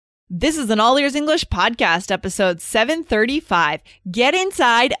This is an All Ears English podcast, episode 735. Get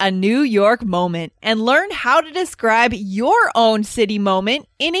inside a New York moment and learn how to describe your own city moment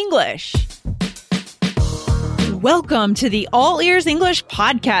in English. Welcome to the All Ears English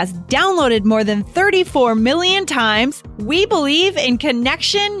podcast, downloaded more than 34 million times. We believe in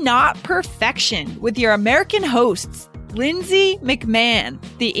connection, not perfection, with your American hosts, Lindsay McMahon,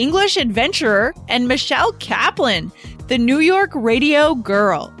 the English adventurer, and Michelle Kaplan, the New York radio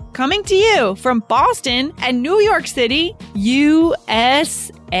girl. Coming to you from Boston and New York City,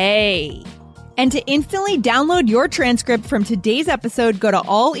 USA. And to instantly download your transcript from today's episode, go to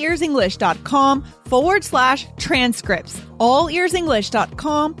allearsenglish.com/transcripts.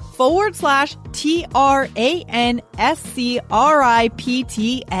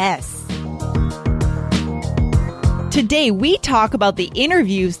 allearsenglish.com/transcripts. Today, we talk about the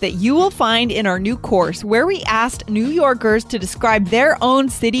interviews that you will find in our new course, where we asked New Yorkers to describe their own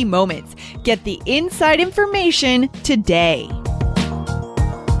city moments. Get the inside information today.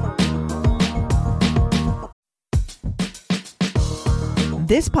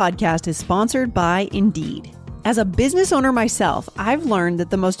 This podcast is sponsored by Indeed. As a business owner myself, I've learned that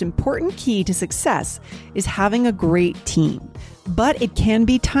the most important key to success is having a great team. But it can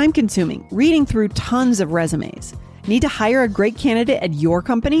be time-consuming, reading through tons of resumes. Need to hire a great candidate at your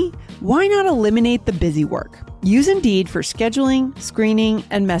company? Why not eliminate the busy work? Use Indeed for scheduling, screening,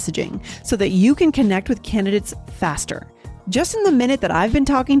 and messaging so that you can connect with candidates faster. Just in the minute that I've been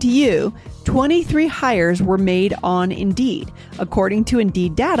talking to you, 23 hires were made on Indeed, according to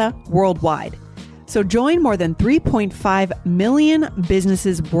Indeed data worldwide. So join more than 3.5 million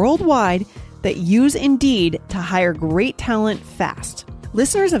businesses worldwide that use Indeed to hire great talent fast.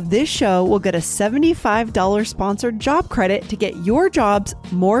 Listeners of this show will get a $75 sponsored job credit to get your jobs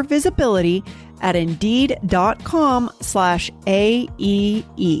more visibility at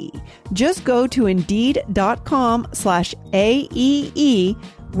Indeed.com/AEE. Just go to Indeed.com/AEE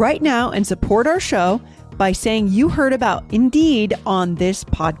right now and support our show by saying you heard about Indeed on this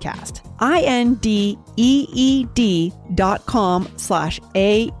podcast.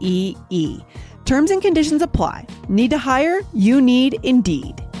 INDEED.com/AEE. Terms and conditions apply. Need to hire? You need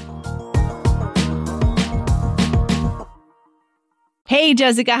Indeed. Hey,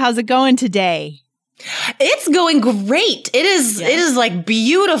 Jessica, how's it going today? It's going great. It is like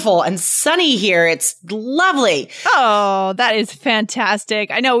beautiful and sunny here. It's lovely. Oh, that is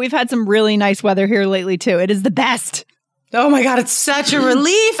fantastic. I know we've had some really nice weather here lately too. It is the best. Oh my God, it's such a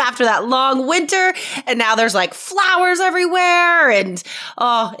relief after that long winter. And now there's like flowers everywhere. And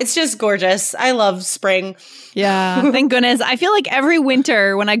oh, it's just gorgeous. I love spring. Yeah, thank goodness. I feel like every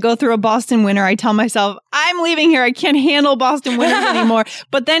winter when I go through a Boston winter, I tell myself, I'm leaving here. I can't handle Boston winters anymore.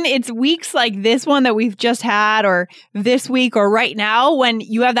 But then it's weeks like this one that we've just had, or this week, or right now, when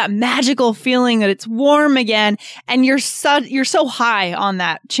you have that magical feeling that it's warm again, and you're so high on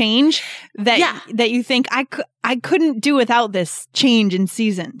that change that you think I couldn't do without this change in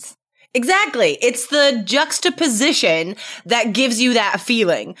seasons. Exactly. It's the juxtaposition that gives you that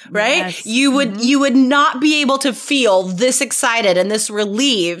feeling, right? Yes. You would not be able to feel this excited and this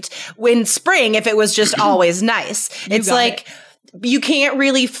relieved when spring if it was just always nice. It's like you can't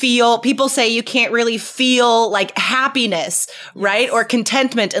really feel, people say you can't really feel like happiness, right? Or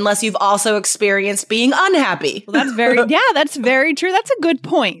contentment unless you've also experienced being unhappy. Well, that's very true. That's a good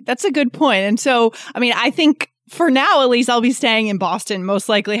point. And so, I mean, I think for now, at least, I'll be staying in Boston, most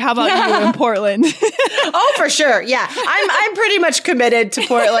likely. How about you in Portland? Oh, for sure. Yeah. I'm pretty much committed to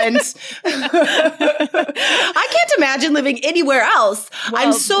Portland. I can't imagine living anywhere else. Well,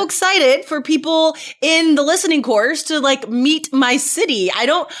 I'm so excited for people in the listening course to like meet my city.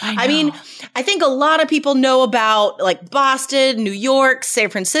 I mean, I think a lot of people know about like Boston, New York, San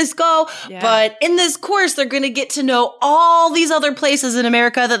Francisco, but in this course, they're going to get to know all these other places in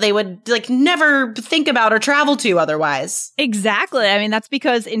America that they would like never think about or travel to otherwise. Exactly. I mean, that's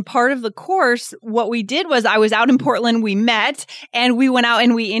because in part of the course, what we did was I was out in Portland, we met, and we went out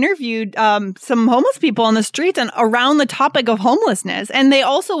and we interviewed some homeless people on the streets and around the topic of homelessness. And they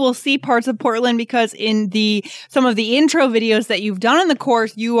also will see parts of Portland because in some of the intro videos that you've done in the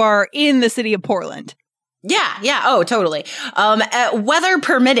course, you are in the city of Portland. Yeah. Oh, totally. Weather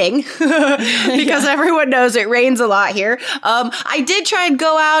permitting, because everyone knows it rains a lot here. I did try and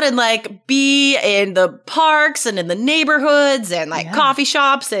go out and like be in the parks and in the neighborhoods and like coffee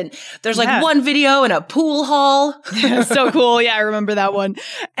shops. And there's like one video in a pool hall. So cool. Yeah, I remember that one.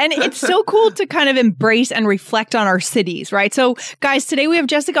 And it's so cool to kind of embrace and reflect on our cities, right? So guys, today we have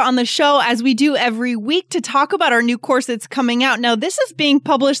Jessica on the show, as we do every week, to talk about our new course that's coming out. Now, this is being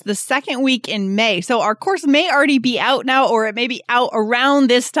published the second week in May. So our course course may already be out now, or it may be out around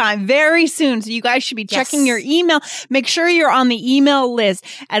this time very soon. So you guys should be checking your email. Make sure you're on the email list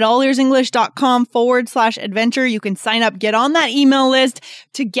at allearsenglish.com/adventure. You can sign up, get on that email list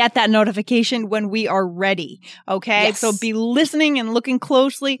to get that notification when we are ready. Okay. Yes. So be listening and looking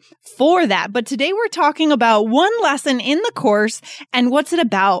closely for that. But today we're talking about one lesson in the course. And what's it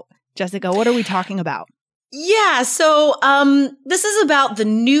about? Jessica, what are we talking about? Yeah, so this is about the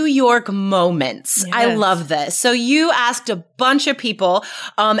New York moments. Yes. I love this. So you asked a bunch of people,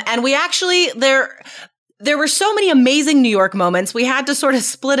 and we actually there were so many amazing New York moments. We had to sort of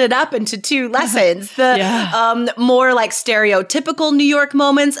split it up into two lessons. The more like stereotypical New York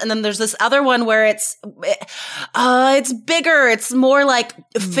moments, and then there's this other one where it's bigger. It's more like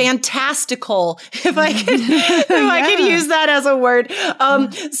fantastical, if I could use that as a word.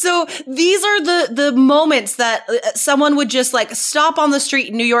 So these are the moments that someone would just like stop on the street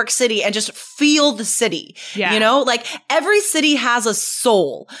in New York City and just feel the city. Yeah. You know, like every city has a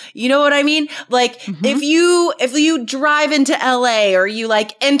soul. You know what I mean? Like if you drive into LA or you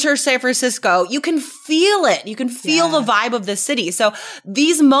like enter San Francisco, you can feel it. You can feel the vibe of the city. So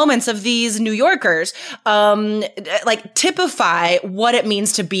these moments of these New Yorkers, like typify what it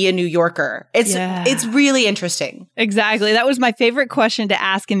means to be a New Yorker. It's really interesting. Exactly. That was my favorite question to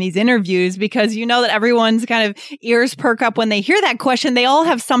ask in these interviews, because you know that everyone's kind of ears perk up when they hear that question. They all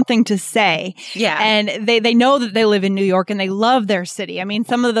have something to say. Yeah. And they know that they live in New York and they love their city. I mean,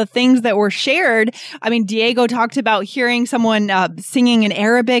 some of the things that were shared, I mean, Diego talked about hearing someone singing in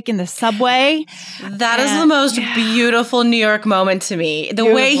Arabic in the subway. That is the most beautiful New York moment to me. The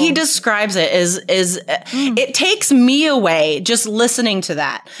way he describes it is it takes me away just listening to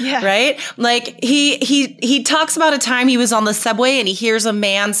that. Yeah. Right? Like he talks about a time he was on the subway and he hears a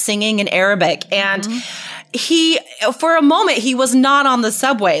man singing in Arabic, and he, for a moment, he was not on the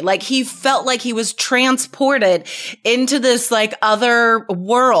subway. Like he felt like he was transported into this like other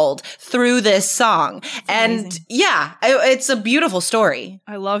world through this song. And it's a beautiful story.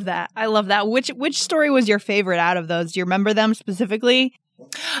 I love that. I love that. Which story was your favorite out of those? Do you remember them specifically?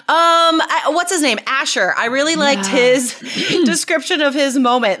 What's his name? Asher. I really liked his description of his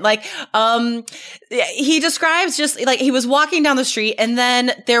moment. Like, he describes just like he was walking down the street and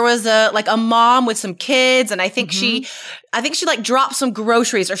then there was a mom with some kids. And I think she like dropped some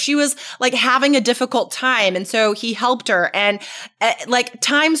groceries, or she was like having a difficult time. And so he helped her, and like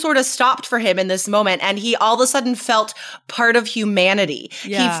time sort of stopped for him in this moment. And he all of a sudden felt part of humanity.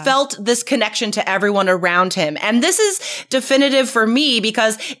 Yeah. He felt this connection to everyone around him. And this is definitive for me,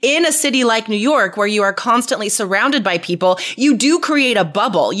 because in a city like New York, where you are constantly surrounded by people, you do create a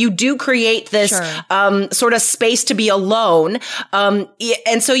bubble. You do create this sort of space to be alone. And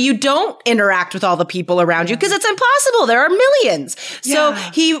so you don't interact with all the people around you because it's impossible. There are millions. So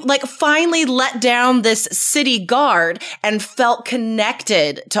he like finally let down this city guard and felt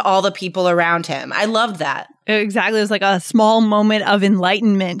connected to all the people around him. I loved that. Exactly. It was like a small moment of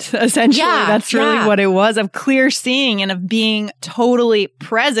enlightenment, essentially. That's really what it was, of clear seeing and of being totally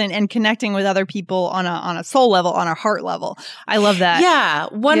present and connecting with other people on a soul level, on a heart level. I love that. Yeah.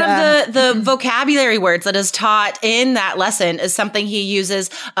 One of the vocabulary words that is taught in that lesson is something he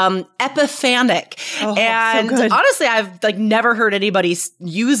uses, epiphanic. And so honestly, I've like never heard anybody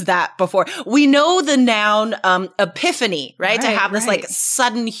use that before. We know the noun epiphany, right? To have this like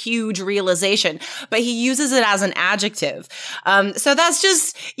sudden, huge realization, but he uses it as an adjective. So that's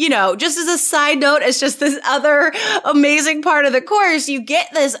just, just as a side note, it's just this other amazing part of the course. You get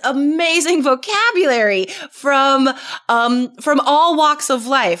this amazing vocabulary from all walks of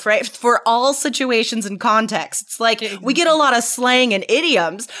life, right? For all situations and contexts. Like we get a lot of slang and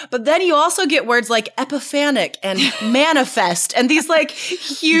idioms, but then you also get words like epiphanic and manifest and these like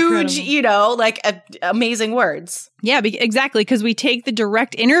huge, amazing words. Yeah, exactly. Because we take the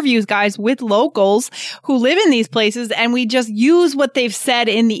direct interviews, guys, with locals who live in these places, and we just use what they've said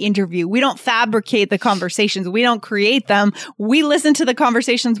in the interview. We don't fabricate the conversations. We don't create them. We listen to the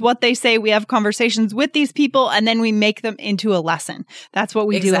conversations, what they say. We have conversations with these people, and then we make them into a lesson. That's what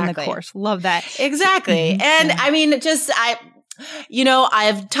we do in the course. Love that. Exactly. And I mean,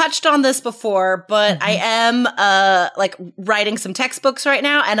 I've touched on this before, but I am like writing some textbooks right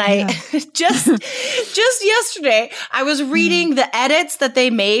now, and I just yesterday I was reading the edits that they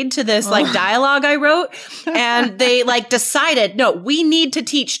made to this like dialogue I wrote, and they like decided, no, we need to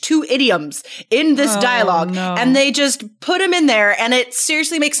teach 2 idioms in this dialogue, and they just put them in there, and it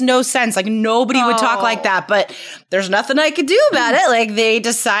seriously makes no sense. Like nobody would talk like that, but there's nothing I could do about it. Like they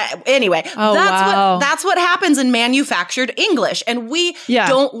decide anyway. That's what happens in manufactured English, and we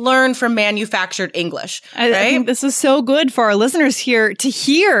don't learn from manufactured English. I think this is so good for our listeners here to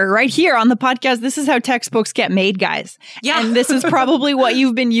hear right here on the podcast. This is how textbooks get made, guys. Yeah, and this is probably what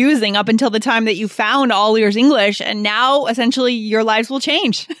you've been using up until the time that you found All Ears English, and now essentially your lives will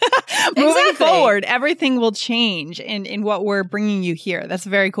change. Moving forward, everything will change in what we're bringing you here. That's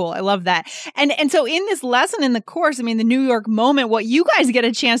very cool. I love that. And so in this lesson in the course, I mean, the New York moment, what you guys get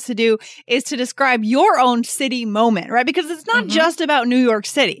a chance to do is to describe your own city moment, right? Because it's not just about New York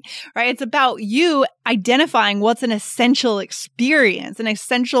City, right? It's about you identifying what's an essential experience, an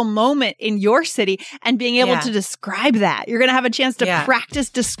essential moment in your city, and being able to describe that. You're going to have a chance to practice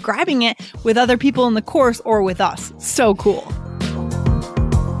describing it with other people in the course or with us. So cool.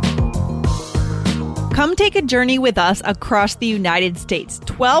 Come take a journey with us across the United States,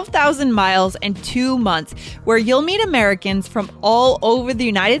 12,000 miles and 2 months, where you'll meet Americans from all over the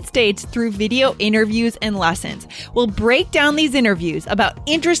United States through video interviews and lessons. We'll break down these interviews about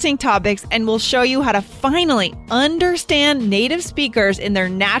interesting topics, and we'll show you how to finally understand native speakers in their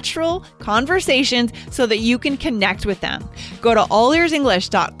natural conversations so that you can connect with them. Go to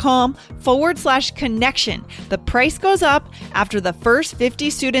allearsenglish.com/connection. The price goes up after the first 50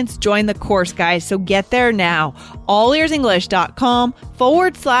 students join the course, guys, so get there now.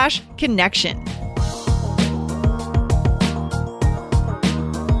 allearsenglish.com/connection.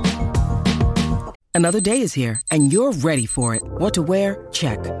 Another day is here, and you're ready for it. What to wear?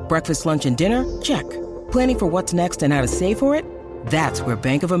 Check. Breakfast, lunch, and dinner? Check. Planning for what's next and how to save for it? That's where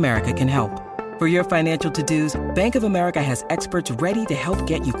Bank of America can help. For your financial to-dos, Bank of America has experts ready to help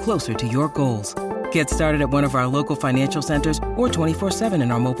get you closer to your goals. Get started at one of our local financial centers or 24/7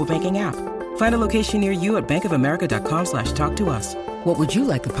 in our mobile banking app. Find a location near you at bankofamerica.com/talktous. What would you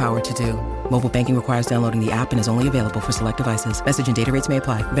like the power to do? Mobile banking requires downloading the app and is only available for select devices. Message and data rates may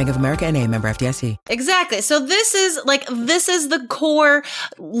apply. Bank of America NA, member FDIC. Exactly. So this is the core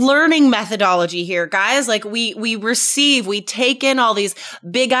learning methodology here, guys. Like we take in all these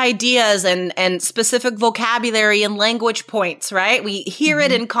big ideas and specific vocabulary and language points, right? We hear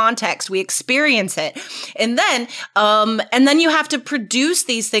it in context, we experience it. And then you have to produce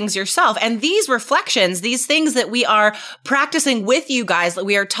these things yourself. And these reflections, these things that we are practicing with you guys, that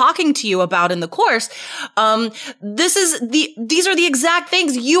we are talking to you about in the course, these are the exact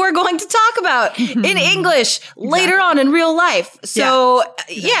things you are going to talk about in English later on in real life. So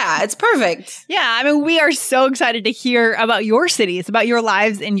it's perfect. Yeah. I mean, we are so excited to hear about your cities, about your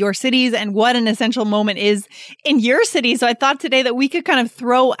lives in your cities, and what an essential moment is in your city. So I thought today that we could kind of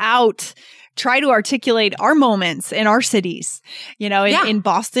try to articulate our moments in our cities, in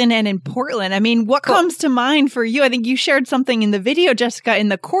Boston and in Portland. I mean, what comes to mind for you? I think you shared something in the video, Jessica, in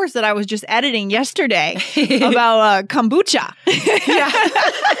the course that I was just editing yesterday about kombucha.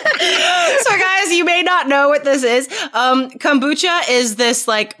 So guys, you may not know what this is. Kombucha is this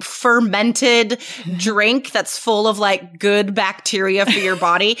like fermented drink that's full of like good bacteria for your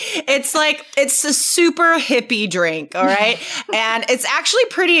body. It's a super hippie drink. All right. And it's actually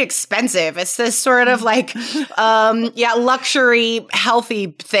pretty expensive. It's this sort of like, luxury,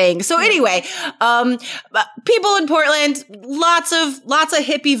 healthy thing. So anyway, people in Portland, lots of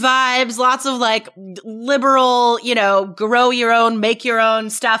hippie vibes, lots of like liberal, grow your own, make your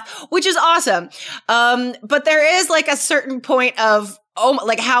own stuff, which is awesome. But there is like a certain point of,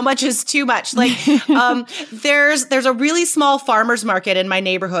 like how much is too much? Like, there's a really small farmer's market in my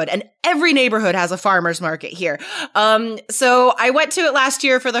neighborhood, and every neighborhood has a farmer's market here. So I went to it last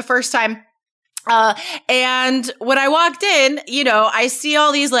year for the first time. And when I walked in, I see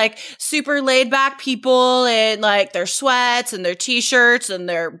all these like super laid back people in like their sweats and their t-shirts and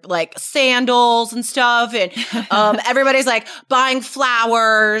their like sandals and stuff. And, everybody's like buying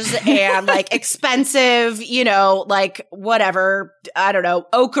flowers and like expensive, like whatever, I don't know,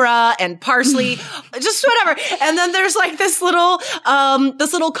 okra and parsley, just whatever. And then there's like this little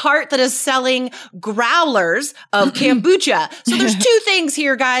cart that is selling growlers of kombucha. So there's two things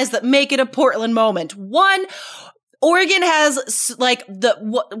here, guys, that make it a Portland moment. One, Oregon has like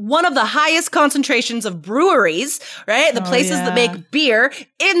one of the highest concentrations of breweries, right? The places that make beer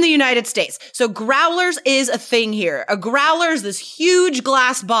in the United States. So growlers is a thing here. A growler is this huge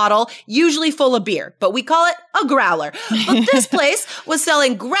glass bottle, usually full of beer, but we call it a growler. But this place was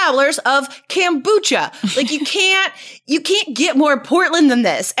selling growlers of kombucha. Like you can't get more Portland than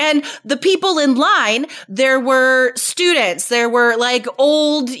this. And the people in line, there were students, there were like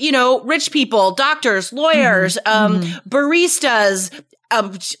old, rich people, doctors, lawyers, baristas,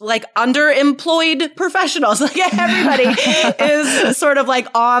 like underemployed professionals. Like everybody is sort of like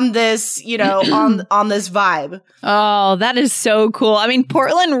on this, you know, on this vibe. Oh, that is so cool. I mean,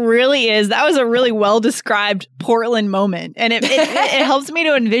 Portland really is. That was a really well described Portland moment. And it helps me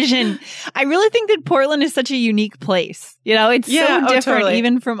to envision. I really think that Portland is such a unique place. You know, it's so different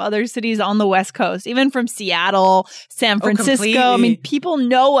even from other cities on the West Coast, even from Seattle, San Francisco. I mean, people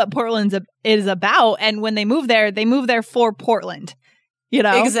know what Portland is about. And when they move there for Portland. You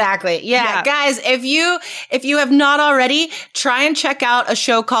know? Exactly. Yeah. Guys, if you have not already, try and check out a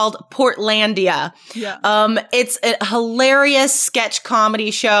show called Portlandia. Yeah. It's a hilarious sketch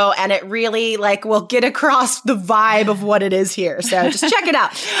comedy show, and it really like will get across the vibe of what it is here. So just check it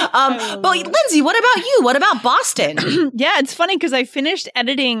out. But Lindsay, what about you? What about Boston? Yeah, it's funny because I finished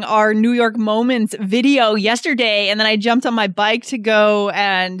editing our New York Moments video yesterday, and then I jumped on my bike to go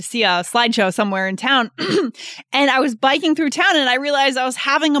and see a slideshow somewhere in town. And I was biking through town, and I realized I was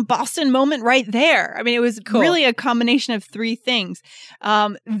having a Boston moment right there. I mean, it was really a combination of three things.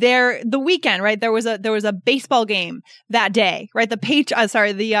 The weekend, right? There was a baseball game that day, right?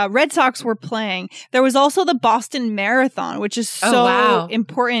 The Red Sox were playing. There was also the Boston Marathon, which is so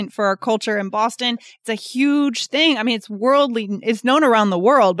important for our culture in Boston. It's a huge thing. I mean, it's worldly. It's known around the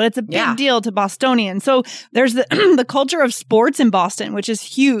world, but it's a big deal to Bostonians. So there's the culture of sports in Boston, which is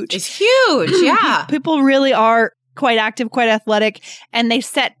huge. It's huge. Yeah. People really are quite active, quite athletic, and they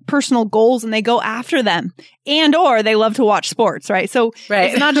set personal goals and they go after them. And or they love to watch sports, right? So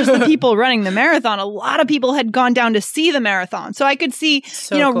it's not just the people running the marathon. A lot of people had gone down to see the marathon. So I could see,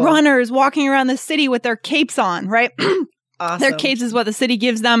 runners walking around the city with their capes on, right? Awesome. Their capes is what the city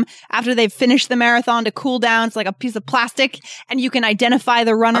gives them after they've finished the marathon to cool down. It's like a piece of plastic, and you can identify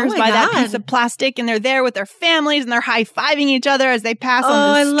the runners by that piece of plastic, and they're there with their families, and they're high-fiving each other as they pass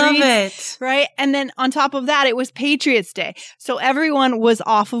on the streets. I love it. Right? And then on top of that, it was Patriots Day. So everyone was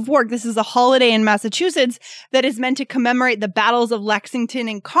off of work. This is a holiday in Massachusetts that is meant to commemorate the battles of Lexington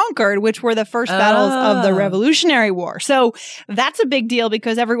and Concord, which were the first battles of the Revolutionary War. So that's a big deal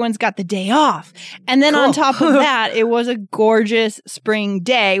because everyone's got the day off. And then on top of that, it was a gorgeous spring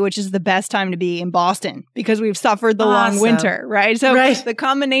day, which is the best time to be in Boston because we've suffered the long winter, right? So the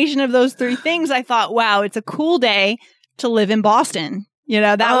combination of those three things, I thought, wow, it's a cool day to live in Boston. You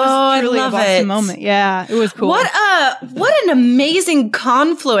know, that was truly a Boston moment. Yeah, it was cool. What an amazing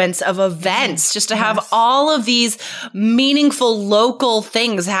confluence of events just to have all of these meaningful local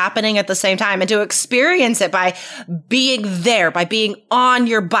things happening at the same time and to experience it by being there, by being on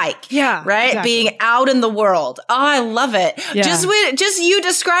your bike. Yeah. Right? Exactly. Being out in the world. Oh, I love it. Yeah. Just you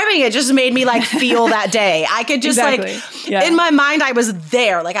describing it just made me like feel that day. I could just in my mind, I was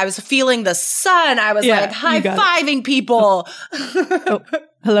there. Like I was feeling the sun. I was like high-fiving people.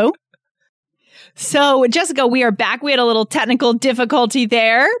 Hello? So, Jessica, we are back. We had a little technical difficulty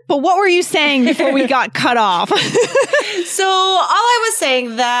there. But what were you saying before we got cut off? So, all I was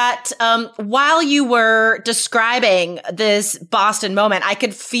saying that while you were describing this Boston moment, I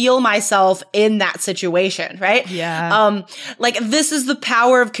could feel myself in that situation, right? Yeah. Like, this is the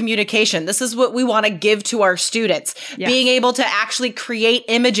power of communication. This is what we want to give to our students. Yes. Being able to actually create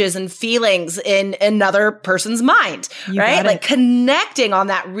images and feelings in another person's mind, right? Like, connecting on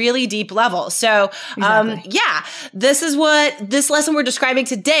that really deep level. So, this is what this lesson we're describing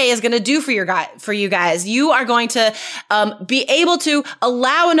today is going to do for you guys. You are going to be able to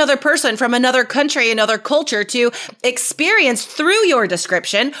allow another person from another country, another culture to experience through your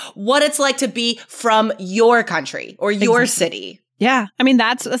description what it's like to be from your country or your city. Yeah. I mean,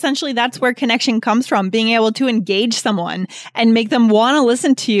 that's where connection comes from, being able to engage someone and make them want to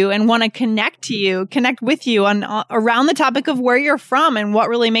listen to you and want to connect with you on around the topic of where you're from and what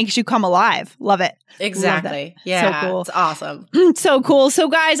really makes you come alive. Love it. Exactly. Yeah. So cool. It's awesome. So cool. So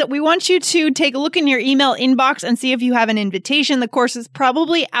guys, we want you to take a look in your email inbox and see if you have an invitation. The course is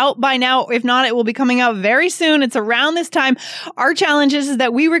probably out by now. If not, it will be coming out very soon. It's around this time. Our challenge is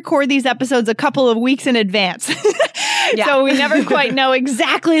that we record these episodes a couple of weeks in advance. So we never quite know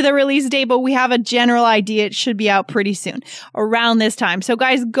exactly the release date, but we have a general idea. It should be out pretty soon around this time. So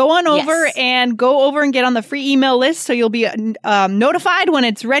guys, go over and get on the free email list so you'll be notified when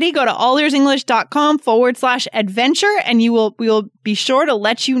it's ready. Go to allearsenglish.com/adventure and we will be sure to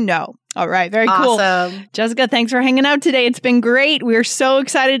let you know. All right. Very cool. Awesome. Jessica, thanks for hanging out today. It's been great. We're so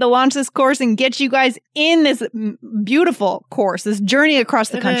excited to launch this course and get you guys in this beautiful course, this journey across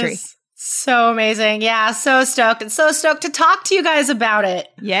the country. So amazing. Yeah. So stoked. And so stoked to talk to you guys about it.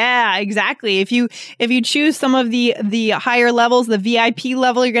 Yeah, exactly. If you choose some of the higher levels, the VIP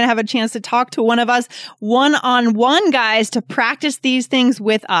level, you're going to have a chance to talk to one of us one-on-one, guys, to practice these things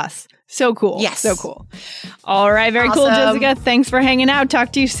with us. So cool. Yes. So cool. All right. Very cool, Awesome. Jessica. Thanks for hanging out.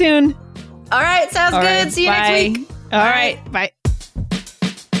 Talk to you soon. All right. Sounds All good. right, See you bye. next week. All right. Bye.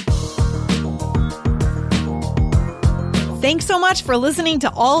 Thanks so much for listening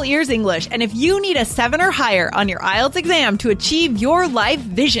to All Ears English. And if you need a 7 or higher on your IELTS exam to achieve your life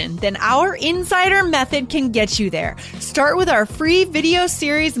vision, then our Insider Method can get you there. Start with our free video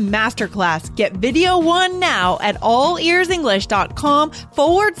series masterclass. Get video 1 now at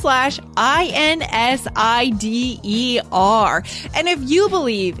allearsenglish.com/INSIDER. And if you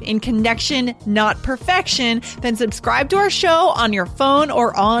believe in connection, not perfection, then subscribe to our show on your phone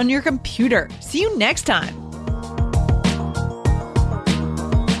or on your computer. See you next time.